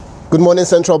Good morning,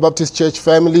 Central Baptist Church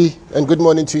family, and good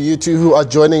morning to you too who are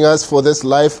joining us for this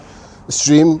live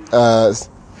stream.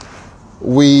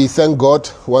 We thank God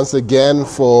once again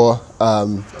for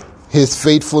His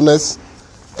faithfulness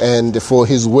and for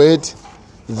His word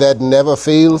that never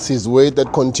fails, His word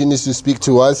that continues to speak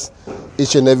to us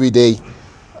each and every day.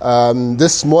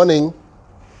 This morning,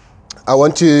 I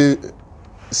want to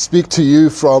speak to you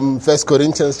from 1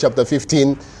 Corinthians chapter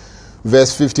 15,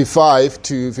 verse 55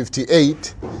 to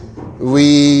 58.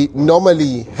 We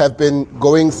normally have been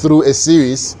going through a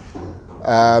series,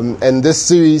 and this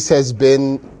series has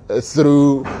been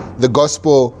through the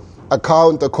gospel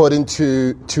account according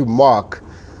to Mark.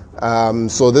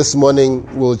 So this morning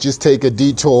we'll just take a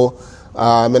detour,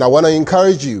 and I want to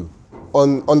encourage you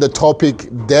on the topic,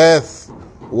 death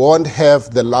won't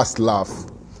have the last laugh.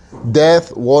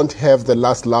 Death won't have the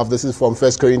last laugh. This is from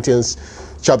 1 Corinthians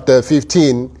chapter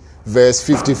 15, verse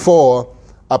 54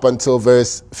 up until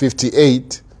verse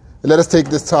 58. Let us take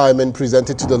this time and present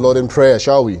it to the Lord in prayer,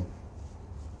 shall we?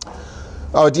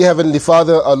 Our dear Heavenly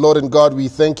Father, our Lord and God, we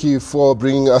thank you for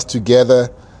bringing us together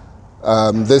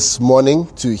this morning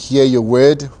to hear your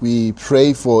word. We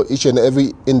pray for each and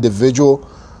every individual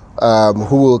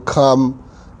who will come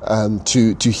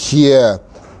to hear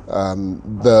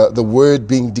the word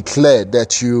being declared,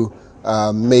 that you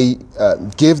may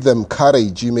give them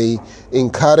courage. You may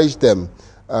encourage them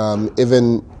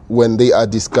even when they are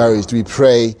discouraged. We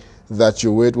pray that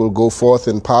your word will go forth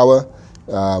in power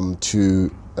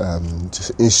to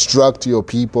instruct your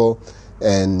people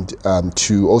and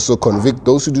to also convict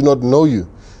those who do not know you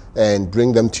and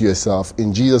bring them to yourself.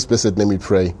 In Jesus' blessed name we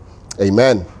pray.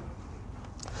 Amen.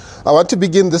 I want to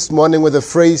begin this morning with a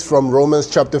phrase from Romans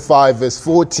chapter 5, verse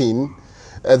 14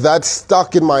 that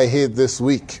stuck in my head this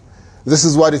week. This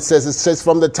is what it says. It says,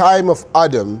 from the time of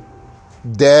Adam,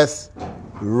 death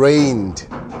reigned.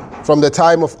 From the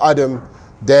time of Adam,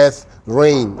 death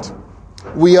reigned.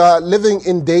 We are living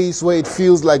in days where it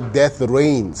feels like death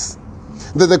reigns.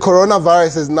 The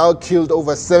coronavirus has now killed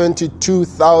over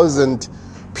 72,000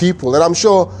 people. And I'm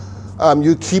sure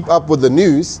you keep up with the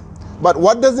news. But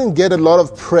what doesn't get a lot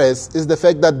of press is the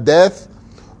fact that death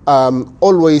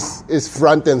always is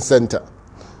front and center.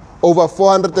 Over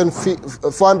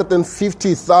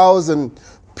 450,000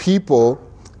 people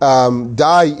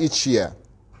die each year.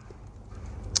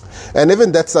 And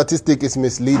even that statistic is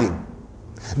misleading.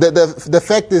 The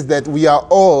fact is that we are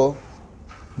all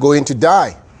going to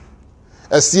die.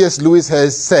 As C.S. Lewis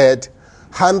has said,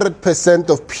 100%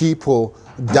 of people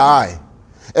die.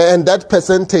 And that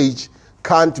percentage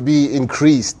can't be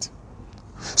increased.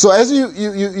 So as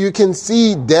you can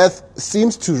see, death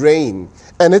seems to reign,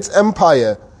 and its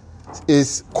empire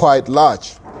is quite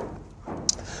large.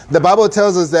 The Bible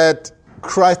tells us that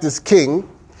Christ is king.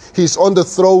 He's on the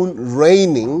throne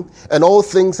reigning, and all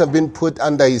things have been put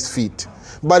under his feet.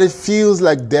 But it feels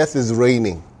like death is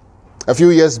reigning. A few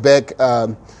years back,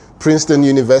 Princeton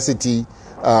University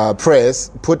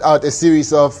Press put out a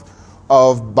series of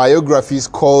biographies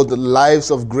called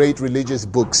Lives of Great Religious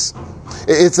Books.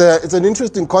 It's an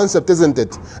interesting concept, isn't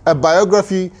it? A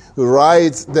biography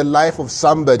writes the life of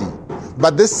somebody,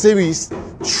 but this series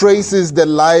traces the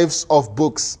lives of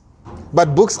books.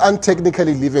 But books aren't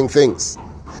technically living things,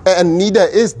 and neither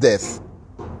is death.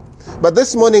 But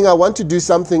this morning I want to do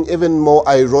something even more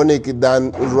ironic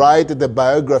than write the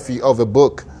biography of a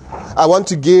book. I want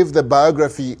to give the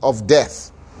biography of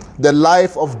death, the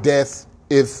life of death,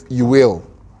 if you will.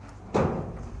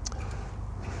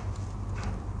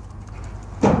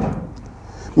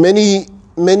 Many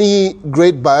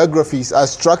great biographies are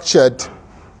structured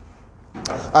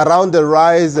around the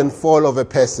rise and fall of a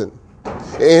person.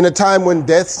 In a time when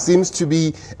death seems to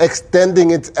be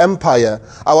extending its empire,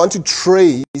 I want to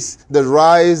trace the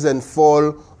rise and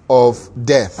fall of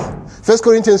death. 1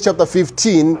 Corinthians chapter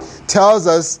 15 tells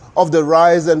us of the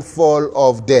rise and fall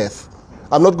of death.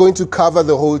 I'm not going to cover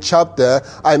the whole chapter.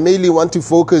 I mainly want to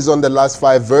focus on the last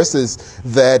 5 verses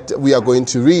that we are going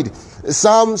to read.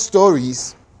 Some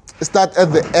stories start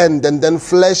at the end and then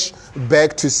flash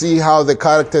back to see how the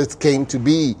characters came to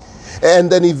be,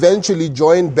 and then eventually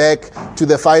join back to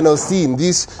the final scene.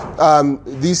 These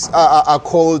are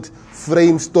called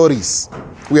frame stories.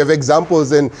 We have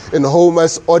examples in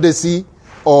Homer's Odyssey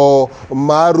or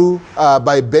Maru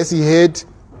by Bessie Head.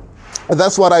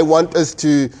 That's what I want us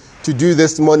to do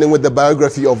this morning with the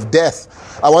biography of death.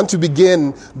 I want to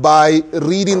begin by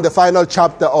reading the final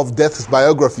chapter of Death's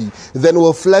biography. Then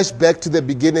we'll flash back to the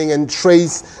beginning and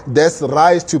trace Death's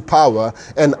rise to power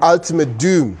and ultimate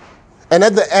doom. And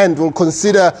at the end, we'll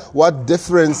consider what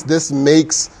difference this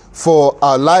makes for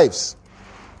our lives.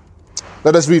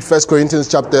 Let us read 1 Corinthians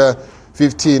chapter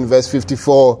 15, verse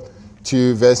 54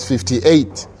 to verse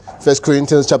 58. 1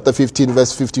 Corinthians chapter 15,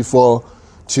 verse 54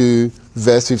 to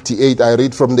verse 58. I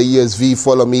read from the ESV.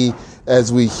 Follow me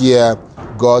as we hear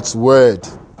God's word.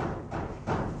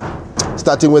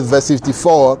 Starting with verse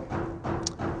 54.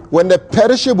 When the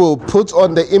perishable puts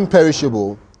on the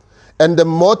imperishable, and the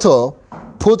mortal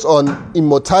puts on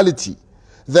immortality,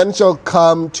 then shall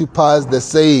come to pass the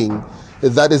saying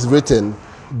that is written,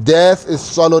 death is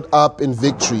swallowed up in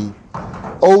victory.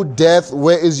 O death,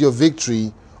 where is your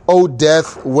victory? O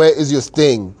death, where is your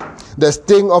sting? The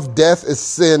sting of death is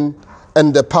sin,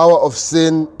 and the power of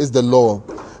sin is the law.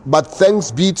 But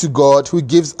thanks be to God who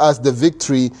gives us the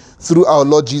victory through our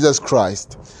Lord Jesus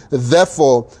Christ.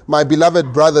 Therefore, my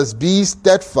beloved brothers, be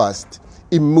steadfast,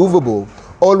 immovable,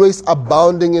 always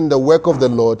abounding in the work of the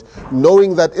Lord,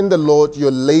 knowing that in the Lord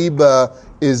your labor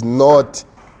is not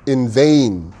in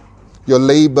vain. Your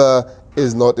labor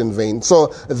is not in vain. So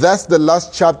that's the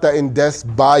last chapter in death's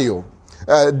bio.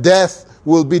 Death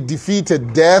will be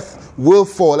defeated. Death will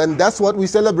fall. And that's what we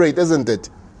celebrate, isn't it?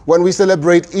 When we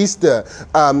celebrate Easter,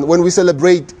 when we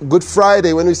celebrate Good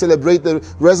Friday, when we celebrate the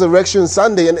Resurrection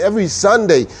Sunday, and every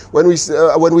Sunday when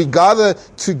we gather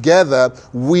together,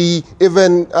 we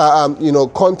even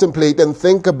contemplate and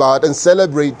think about and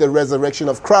celebrate the resurrection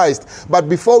of Christ. But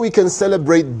before we can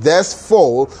celebrate death's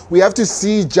fall, we have to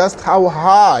see just how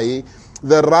high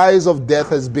the rise of death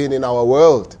has been in our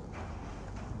world.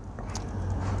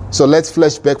 So let's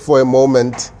flash back for a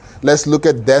moment. Let's look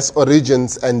at death's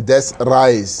origins and death's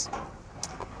rise.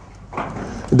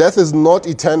 Death is not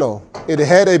eternal. It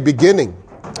had a beginning.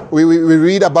 We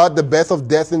read about the birth of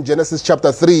death in Genesis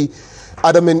chapter 3.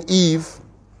 Adam and Eve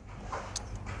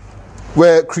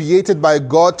were created by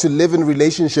God to live in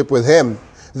relationship with Him.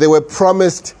 They were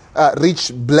promised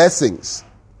rich blessings,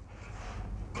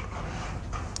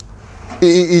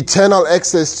 eternal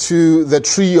access to the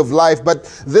tree of life. But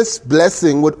this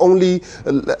blessing would only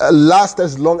last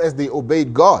as long as they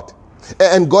obeyed God.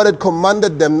 And God had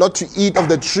commanded them not to eat of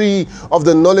the tree of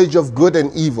the knowledge of good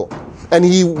and evil. And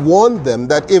He warned them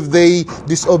that if they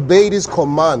disobeyed His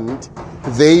command,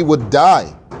 they would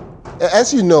die.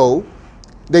 As you know,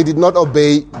 they did not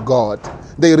obey God.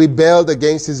 They rebelled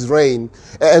against His reign.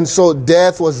 And so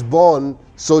death was born,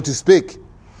 so to speak.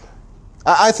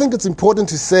 I think it's important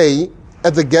to say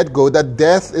at the get-go that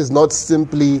death is not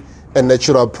simply a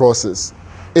natural process.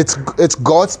 It's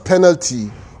God's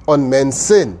penalty on man's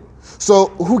sin. So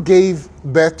who gave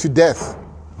birth to death?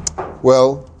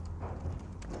 Well,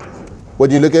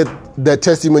 when you look at the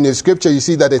testimony of Scripture, you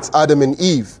see that it's Adam and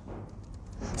Eve.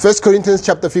 1 Corinthians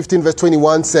chapter 15 verse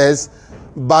 21 says,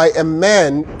 by a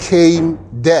man came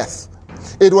death.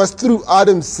 It was through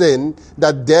Adam's sin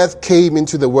that death came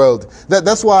into the world.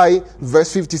 That's why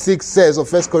verse 56 says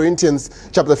of 1 Corinthians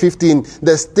chapter 15,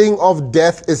 the sting of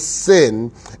death is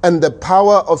sin, and the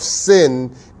power of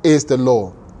sin is the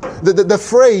law. The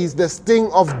phrase, the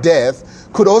sting of death,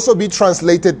 could also be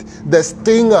translated the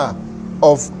stinger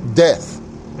of death.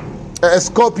 A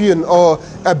scorpion or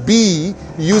a bee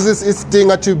uses its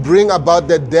stinger to bring about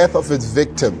the death of its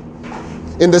victim.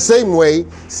 In the same way,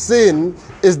 sin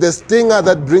is the stinger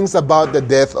that brings about the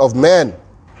death of man.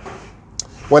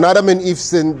 When Adam and Eve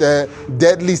sinned, the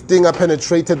deadly stinger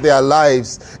penetrated their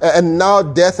lives, and now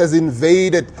death has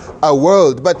invaded our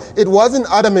world. But it wasn't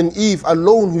Adam and Eve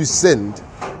alone who sinned.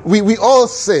 We all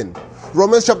sinned.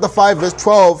 Romans chapter 5 verse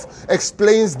 12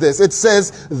 explains this. It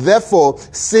says, therefore,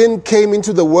 sin came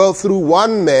into the world through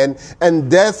one man,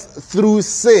 and death through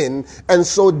sin. And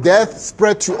so death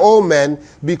spread to all men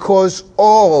because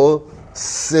all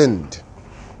sinned.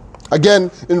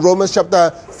 Again, in Romans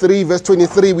chapter 3 verse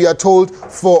 23, we are told,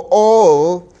 for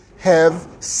all have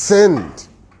sinned.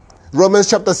 Romans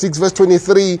chapter 6 verse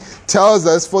 23 tells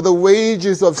us, for the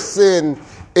wages of sin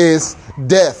is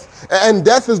death. And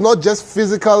death is not just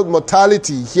physical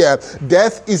mortality here.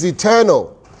 Death is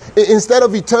eternal. Instead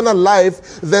of eternal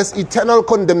life, there's eternal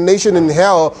condemnation in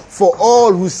hell for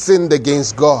all who sinned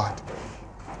against God.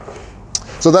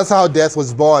 So that's how death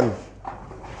was born.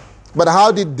 But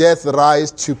how did death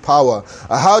rise to power?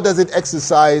 How does it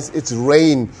exercise its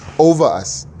reign over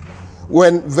us?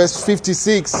 When verse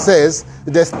 56 says,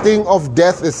 the sting of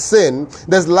death is sin,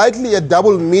 there's likely a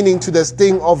double meaning to the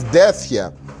sting of death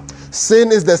here.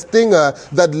 Sin is the stinger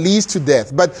that leads to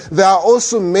death. But there are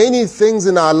also many things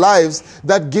in our lives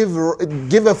that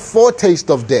give a foretaste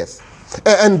of death.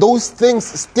 And those things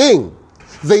sting.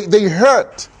 They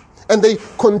hurt. And they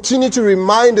continue to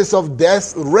remind us of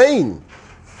death's reign.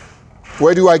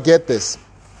 Where do I get this?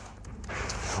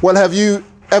 Well, have you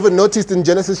ever noticed in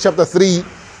Genesis chapter 3,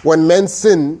 when men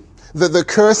sin, that the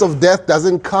curse of death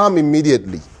doesn't come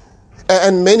immediately?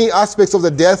 And many aspects of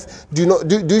the death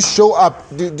do show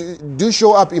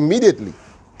up immediately.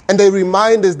 And they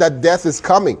remind us that death is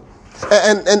coming.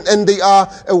 And they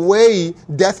are a way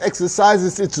death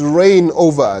exercises its reign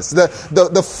over us.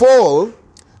 The fall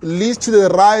leads to the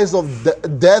rise of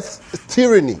death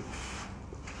tyranny.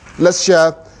 Let's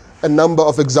share a number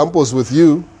of examples with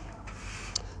you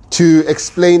to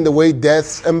explain the way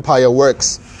death's empire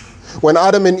works. When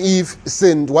Adam and Eve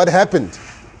sinned, what happened?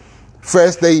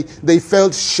 First, they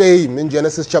felt shame in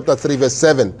Genesis chapter 3, verse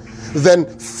 7. Then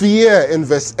fear in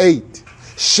verse 8.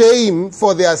 Shame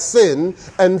for their sin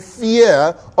and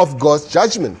fear of God's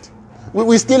judgment.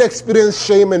 We still experience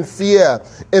shame and fear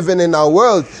even in our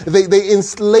world. They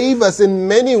enslave us in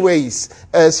many ways,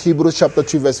 as Hebrews chapter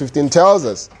 2, verse 15 tells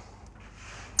us.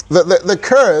 The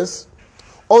curse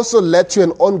also led to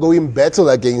an ongoing battle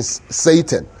against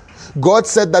Satan. God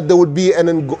said that there would be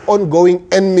an ongoing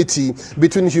enmity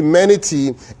between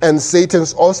humanity and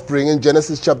Satan's offspring in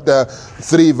Genesis chapter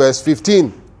 3, verse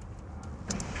 15.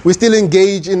 We still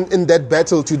engage in that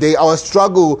battle today. Our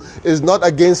struggle is not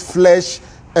against flesh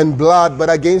and blood, but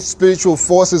against spiritual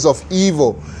forces of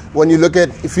evil. When you look at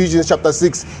Ephesians chapter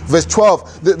 6, verse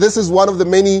 12, this is one of the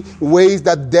many ways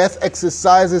that death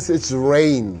exercises its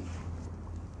reign.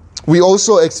 We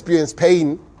also experience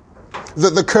pain.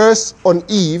 The curse on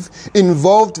Eve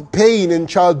involved pain in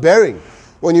childbearing.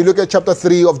 When you look at chapter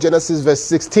 3 of Genesis verse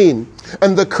 16.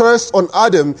 And the curse on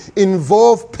Adam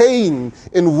involved pain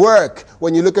in work.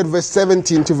 When you look at verse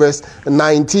 17 to verse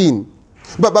 19.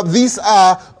 But these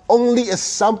are only a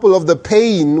sample of the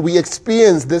pain we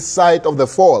experience this side of the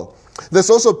fall. There's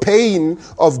also pain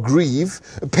of grief,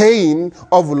 pain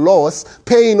of loss,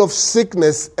 pain of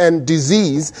sickness and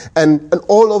disease. And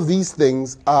all of these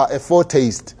things are a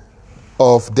foretaste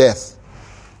of death.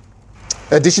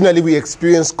 Additionally, we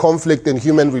experience conflict in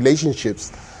human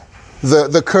relationships.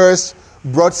 The curse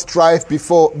brought strife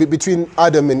between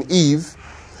Adam and Eve,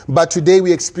 but today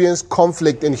we experience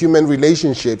conflict in human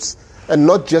relationships, and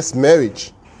not just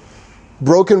marriage.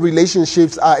 Broken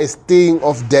relationships are a sting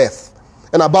of death,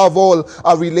 and above all,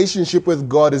 our relationship with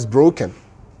God is broken.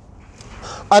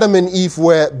 Adam and Eve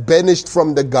were banished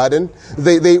from the garden.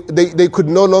 They could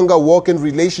no longer walk in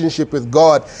relationship with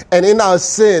God. And in our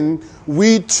sin,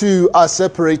 we too are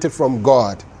separated from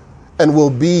God and will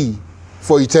be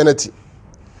for eternity.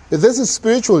 This is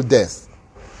spiritual death.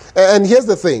 And here's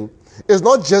the thing. It's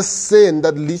not just sin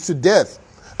that leads to death.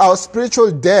 Our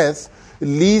spiritual death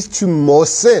leads to more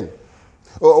sin.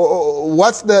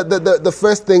 What's the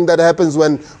first thing that happens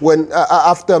when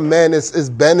after man is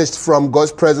banished from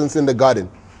God's presence in the garden?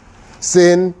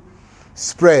 Sin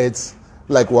spreads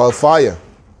like wildfire.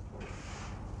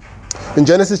 In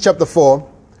Genesis chapter 4,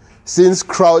 sin's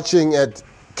crouching at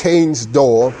Cain's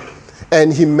door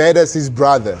and he murders his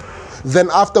brother. Then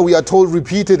after we are told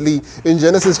repeatedly in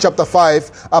Genesis chapter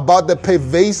 5 about the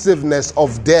pervasiveness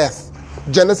of death.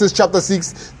 Genesis chapter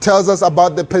 6 tells us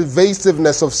about the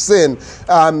pervasiveness of sin.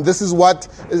 This is what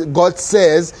God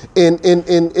says in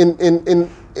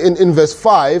verse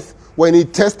 5 when he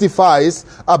testifies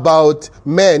about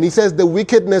man. He says the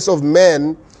wickedness of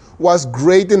man was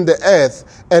great in the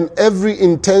earth, and every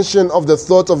intention of the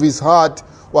thoughts of his heart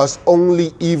was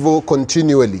only evil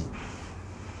continually.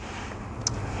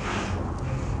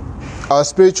 Our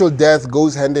spiritual death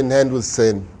goes hand in hand with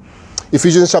sin.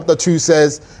 Ephesians chapter 2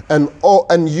 says,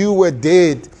 and you were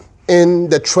dead in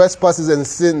the trespasses and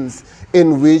sins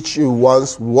in which you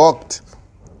once walked.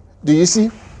 Do you see?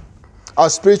 Our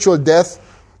spiritual death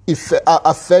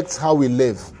affects how we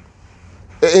live.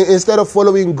 Instead of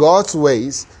following God's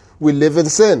ways, we live in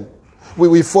sin.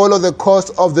 We follow the course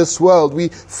of this world. We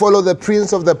follow the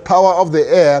prince of the power of the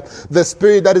air, the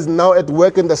spirit that is now at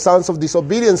work in the sons of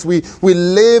disobedience. We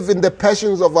live in the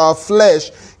passions of our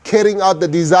flesh, carrying out the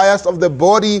desires of the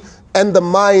body and the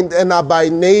mind, and are by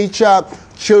nature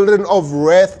children of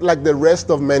wrath like the rest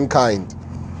of mankind.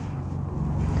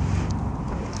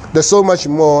 There's so much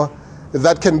more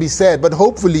that can be said, but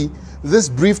hopefully this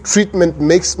brief treatment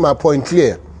makes my point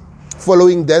clear.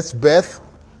 Following death's birth,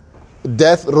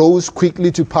 death rose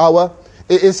quickly to power.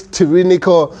 Its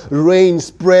tyrannical reign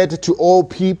spread to all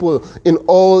people in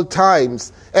all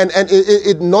times. And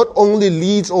it not only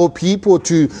leads all people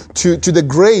to the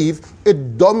grave,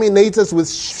 it dominates us with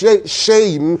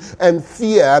shame and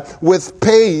fear, with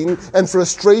pain and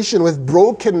frustration, with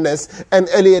brokenness and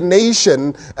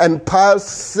alienation, and piles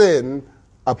sin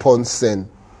upon sin.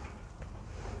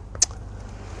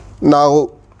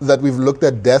 Now that we've looked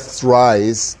at death's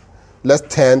rise,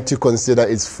 let's turn to consider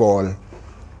its fall.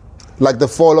 Like the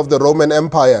fall of the Roman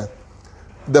Empire,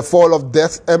 the fall of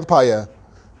death's empire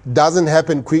doesn't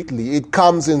happen quickly. It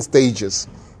comes in stages.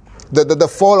 The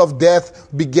fall of death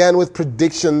began with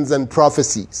predictions and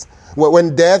prophecies.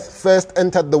 When death first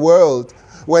entered the world,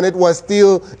 when it was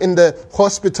still in the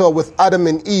hospital with Adam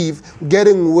and Eve,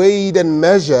 getting weighed and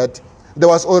measured, there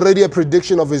was already a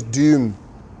prediction of his doom.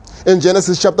 In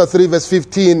Genesis chapter 3, verse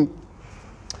 15,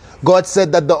 God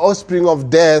said that the offspring of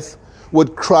death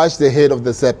would crush the head of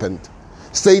the serpent.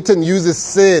 Satan uses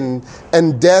sin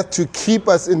and death to keep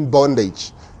us in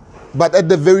bondage. But at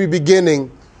the very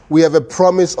beginning, we have a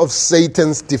promise of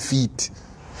Satan's defeat.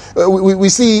 We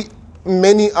see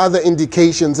many other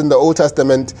indications in the Old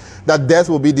Testament that death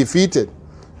will be defeated.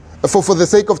 For the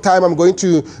sake of time, I'm going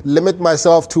to limit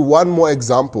myself to one more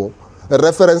example,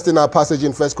 referenced in our passage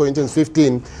in 1 Corinthians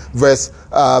 15, verse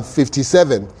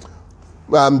 57.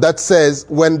 That says,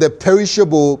 when the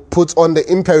perishable puts on the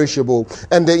imperishable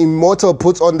and the immortal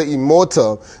puts on the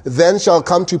immortal, then shall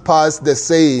come to pass the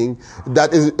saying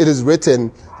that it is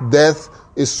written, death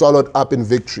is swallowed up in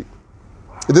victory.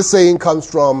 This saying comes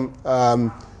from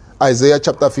Isaiah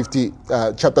chapter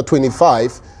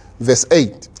 25, verse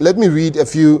 8. Let me read a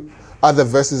few other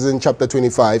verses in chapter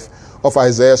 25 of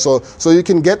Isaiah so you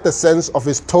can get the sense of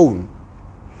his tone.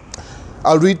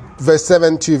 I'll read verse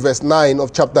 7 to verse 9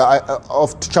 of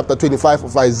chapter 25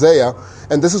 of Isaiah,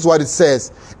 and this is what it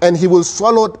says. And he will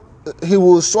swallow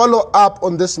up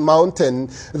on this mountain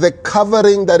the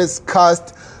covering that is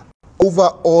cast over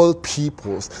all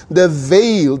peoples, the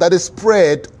veil that is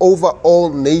spread over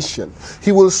all nations.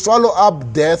 He will swallow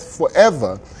up death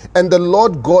forever, and the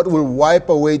Lord God will wipe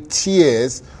away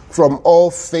tears from all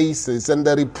faces, and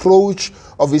the reproach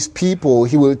of his people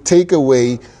he will take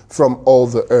away from all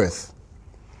the earth.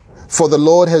 For the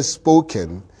Lord has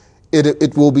spoken,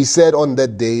 it will be said on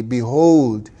that day,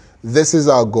 behold, this is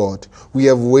our God. We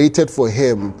have waited for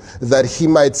him that he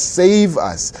might save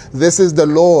us. This is the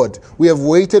Lord. We have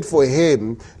waited for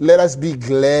him. Let us be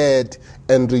glad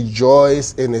and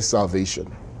rejoice in his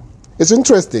salvation. It's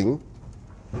interesting.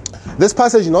 This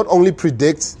passage not only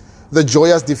predicts the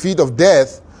joyous defeat of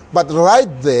death, but right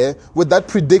there with that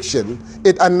prediction,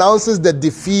 it announces the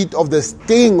defeat of the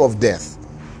sting of death.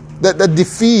 The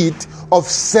defeat of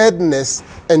sadness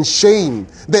and shame,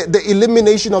 the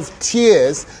elimination of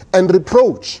tears and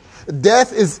reproach.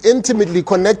 Death is intimately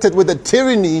connected with the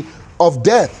tyranny of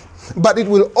death, but it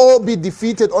will all be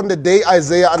defeated on the day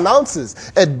Isaiah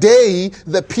announces, a day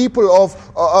the people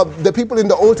in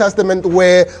the Old Testament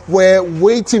were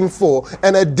waiting for,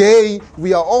 and a day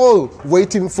we are all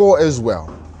waiting for as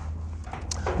well.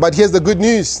 But here's the good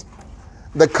news: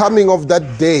 the coming of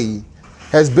that day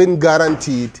has been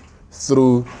guaranteed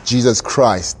through Jesus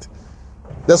Christ.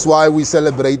 That's why we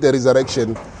celebrate the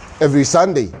resurrection every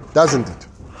Sunday, doesn't it?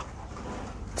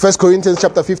 1 Corinthians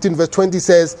chapter 15 verse 20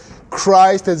 says,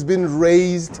 Christ has been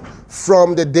raised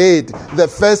from the dead, the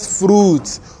first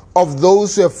fruits of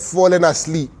those who have fallen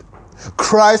asleep.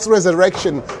 Christ's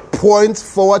resurrection points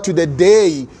forward to the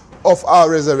day of our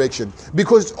resurrection,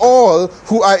 because all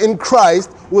who are in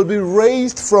Christ will be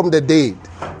raised from the dead.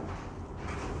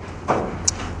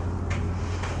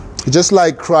 Just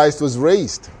like Christ was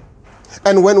raised.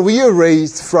 And when we are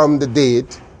raised from the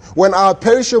dead, when our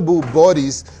perishable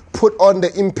bodies put on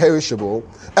the imperishable,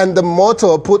 and the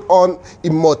mortal put on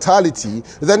immortality,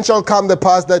 then shall come to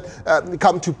pass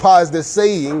the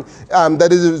saying that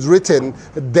it is written,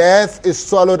 death is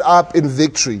swallowed up in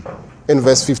victory, in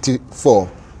verse 54.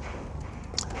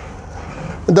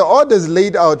 The orders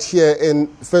laid out here in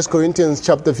 1 Corinthians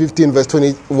chapter 15, verse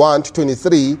 21 to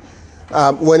 23,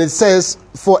 when it says,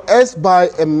 for as by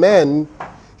a man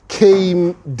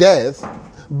came death,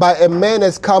 by a man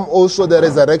has come also the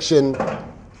resurrection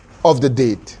of the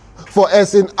dead. For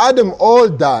as in Adam all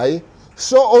die,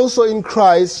 so also in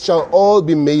Christ shall all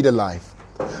be made alive.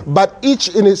 But each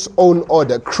in his own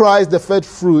order. Christ the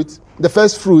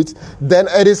first fruit, then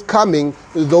at his coming,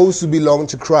 those who belong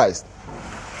to Christ.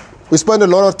 We spend a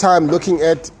lot of time looking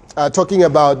at, talking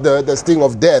about the sting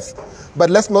of death. But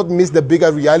let's not miss the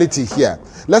bigger reality here.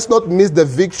 Let's not miss the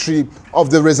victory of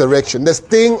the resurrection. The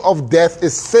sting of death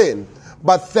is sin.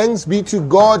 But thanks be to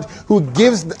God who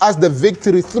gives us the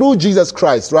victory through Jesus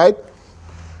Christ, right?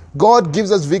 God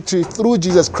gives us victory through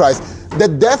Jesus Christ. The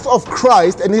death of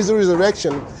Christ and his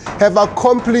resurrection have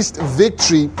accomplished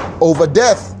victory over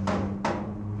death.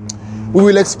 We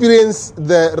will experience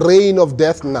the reign of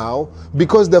death now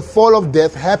because the fall of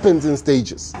death happens in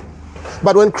stages.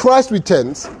 But when Christ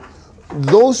returns,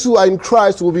 those who are in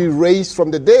Christ will be raised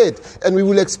from the dead, and we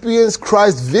will experience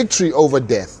Christ's victory over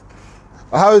death.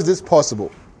 How is this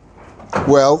possible?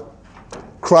 Well,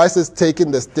 Christ has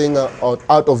taken the sting out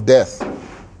of death.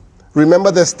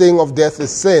 Remember, the sting of death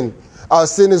is sin. Our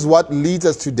sin is what leads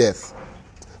us to death.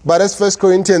 But as 1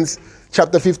 Corinthians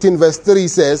chapter 15, verse 3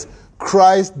 says,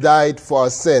 Christ died for our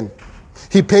sin.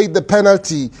 He paid the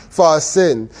penalty for our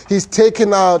sin. He's taken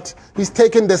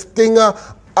the stinger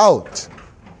out.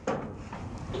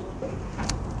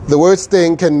 The word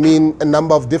sting can mean a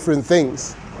number of different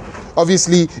things.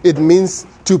 Obviously, it means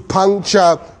to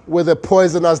puncture with a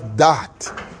poisonous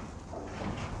dart.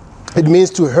 It means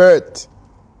to hurt.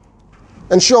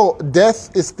 And sure,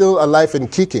 death is still alive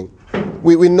and kicking.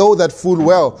 We know that full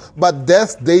well, but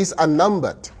death's days are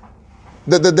numbered.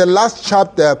 The last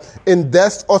chapter in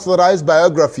death's authorized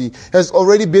biography has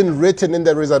already been written in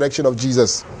the resurrection of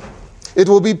Jesus. It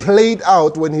will be played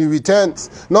out when he returns.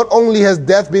 Not only has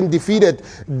death been defeated,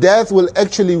 death will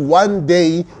actually one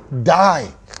day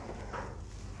die.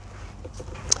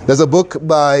 There's a book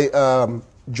by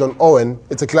John Owen.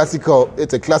 It's a classic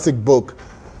book.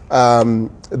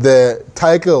 The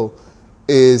title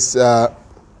is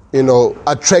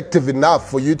attractive enough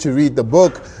for you to read the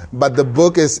book, but the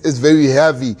book is very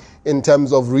heavy in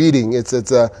terms of reading. It's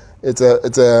a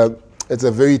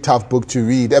very tough book to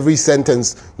read. Every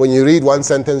sentence, when you read one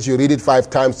sentence, you read it 5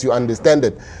 times to understand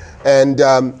it. And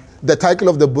the title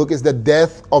of the book is The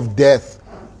Death of Death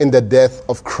in the Death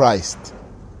of Christ.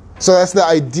 So that's the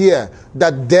idea,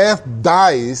 that death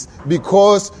dies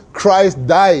because Christ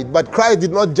died. But Christ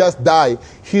did not just die.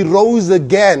 He rose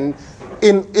again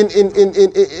in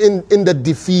the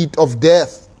defeat of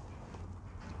death.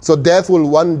 So death will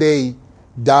one day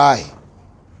die.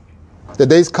 The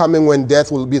day is coming when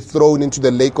death will be thrown into the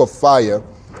lake of fire.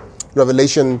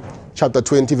 Revelation chapter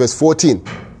 20, verse 14.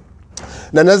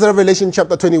 Then as Revelation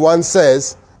chapter 21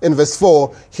 says, in verse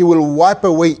 4, he will wipe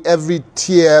away every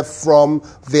tear from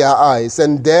their eyes,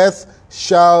 and death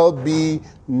shall be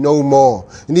no more.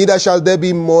 Neither shall there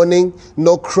be mourning,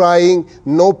 no crying,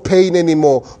 no pain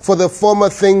anymore, for the former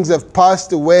things have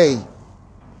passed away.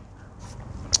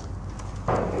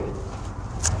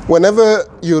 Whenever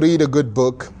you read a good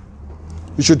book,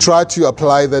 you should try to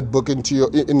apply that book in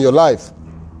your life.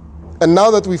 And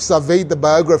now that we've surveyed the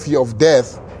biography of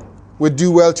death, we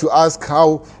do well to ask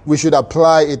how we should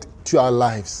apply it to our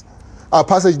lives. Our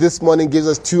passage this morning gives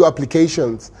us 2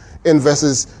 applications in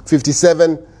verses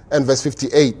 57 and verse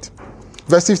 58.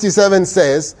 Verse 57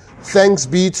 says, "Thanks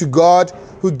be to God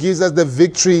who gives us the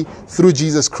victory through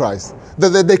Jesus Christ."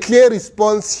 The clear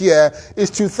response here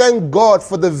is to thank God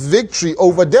for the victory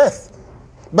over death.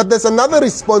 But there's another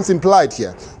response implied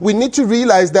here. We need to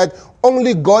realize that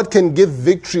only God can give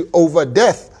victory over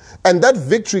death. And that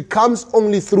victory comes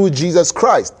only through Jesus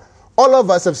Christ. All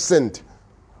of us have sinned.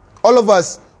 All of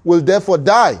us will therefore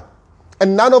die.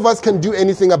 And none of us can do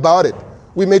anything about it.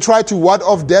 We may try to ward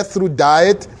off death through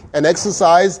diet and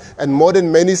exercise and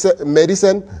modern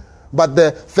medicine, but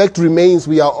the fact remains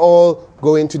we are all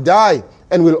going to die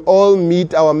and we'll all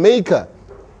meet our Maker.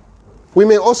 We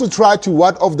may also try to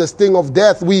ward off the sting of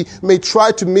death. We may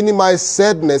try to minimize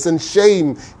sadness and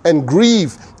shame and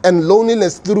grief and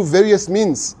loneliness through various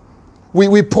means.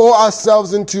 We pour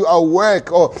ourselves into our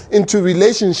work or into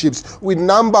relationships. We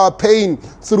numb our pain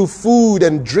through food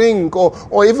and drink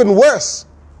or even worse.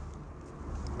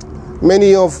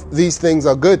 Many of these things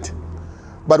are good.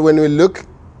 But when we look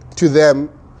to them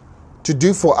to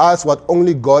do for us what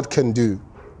only God can do,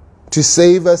 to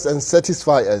save us and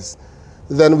satisfy us,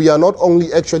 then we are not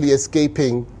only actually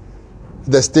escaping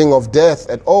the sting of death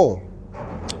at all.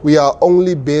 We are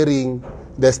only burying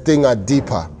the stinger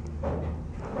deeper.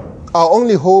 Our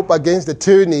only hope against the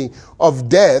tyranny of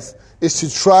death is to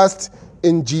trust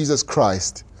in Jesus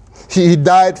Christ. He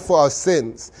died for our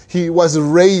sins. He was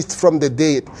raised from the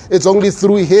dead. It's only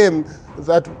through him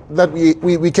that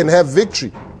we can have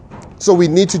victory. So we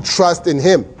need to trust in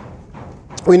him.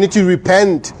 We need to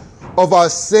repent of our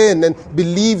sin and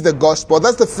believe the gospel.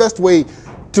 That's the first way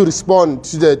to respond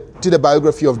to the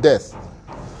biography of death.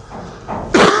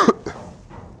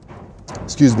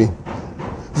 Excuse me.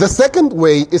 The second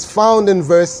way is found in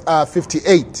verse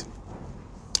 58.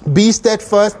 Be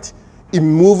steadfast,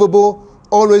 immovable,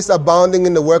 always abounding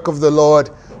in the work of the Lord,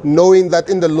 knowing that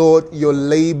in the Lord your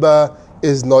labor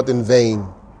is not in vain.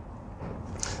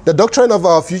 The doctrine of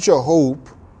our future hope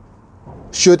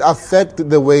should affect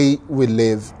the way we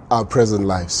live our present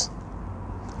lives.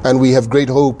 And we have great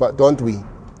hope, don't we?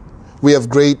 We have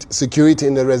great security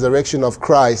in the resurrection of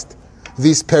Christ.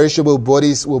 These perishable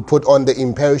bodies will put on the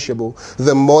imperishable.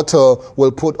 The mortal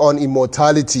will put on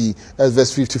immortality, as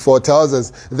verse 54 tells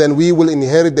us. Then we will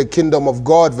inherit the kingdom of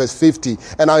God, verse 50.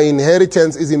 And our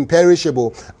inheritance is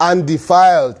imperishable,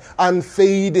 undefiled,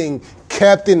 unfading,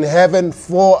 kept in heaven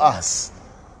for us.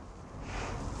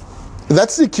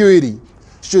 That security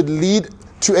should lead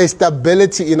to a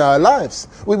stability in our lives.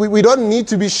 We don't need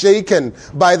to be shaken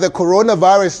by the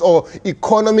coronavirus or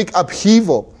economic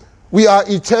upheaval. We are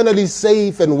eternally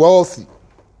safe and wealthy.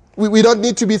 We don't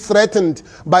need to be threatened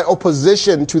by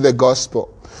opposition to the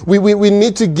gospel. We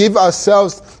need to give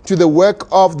ourselves to the work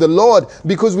of the Lord,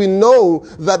 because we know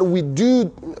that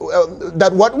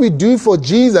that what we do for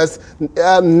Jesus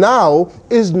now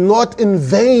is not in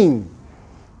vain.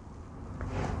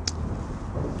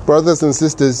 Brothers and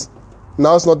sisters,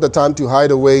 now's not the time to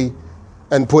hide away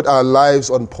and put our lives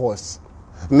on pause.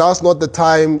 Now's not the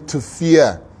time to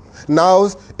fear. Now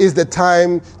is the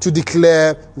time to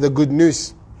declare the good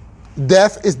news.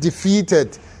 Death is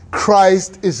defeated.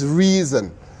 Christ is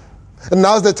risen. And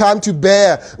now's the time to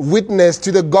bear witness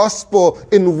to the gospel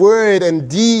in word and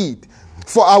deed.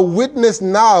 For our witness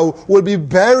now will be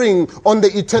bearing on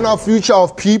the eternal future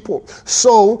of people.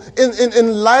 So,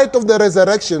 in light of the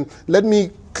resurrection, let me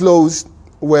close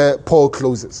where Paul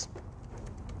closes.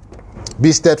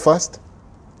 Be steadfast,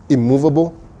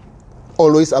 immovable,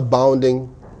 always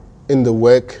abounding in the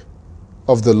work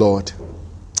of the Lord.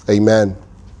 Amen.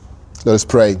 Let us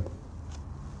pray.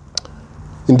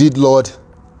 Indeed, Lord,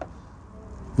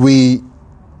 we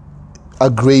are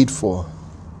grateful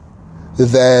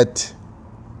that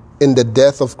in the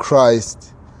death of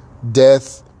Christ,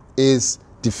 death is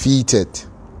defeated.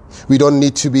 We don't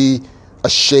need to be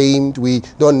ashamed. We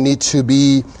don't need to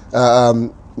be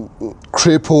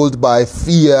crippled by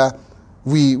fear.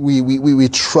 We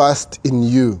trust in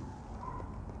you.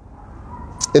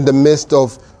 In the midst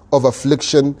of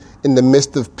affliction, in the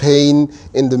midst of pain,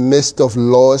 in the midst of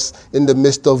loss, in the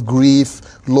midst of grief,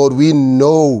 Lord, we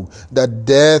know that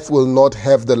death will not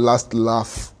have the last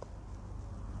laugh.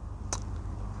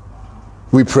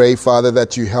 We pray, Father,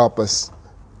 that you help us.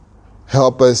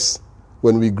 Help us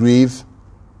when we grieve.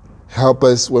 Help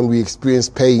us when we experience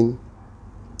pain,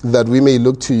 that we may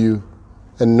look to you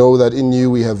and know that in you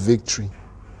we have victory.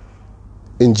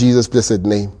 In Jesus' blessed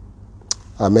name,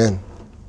 amen.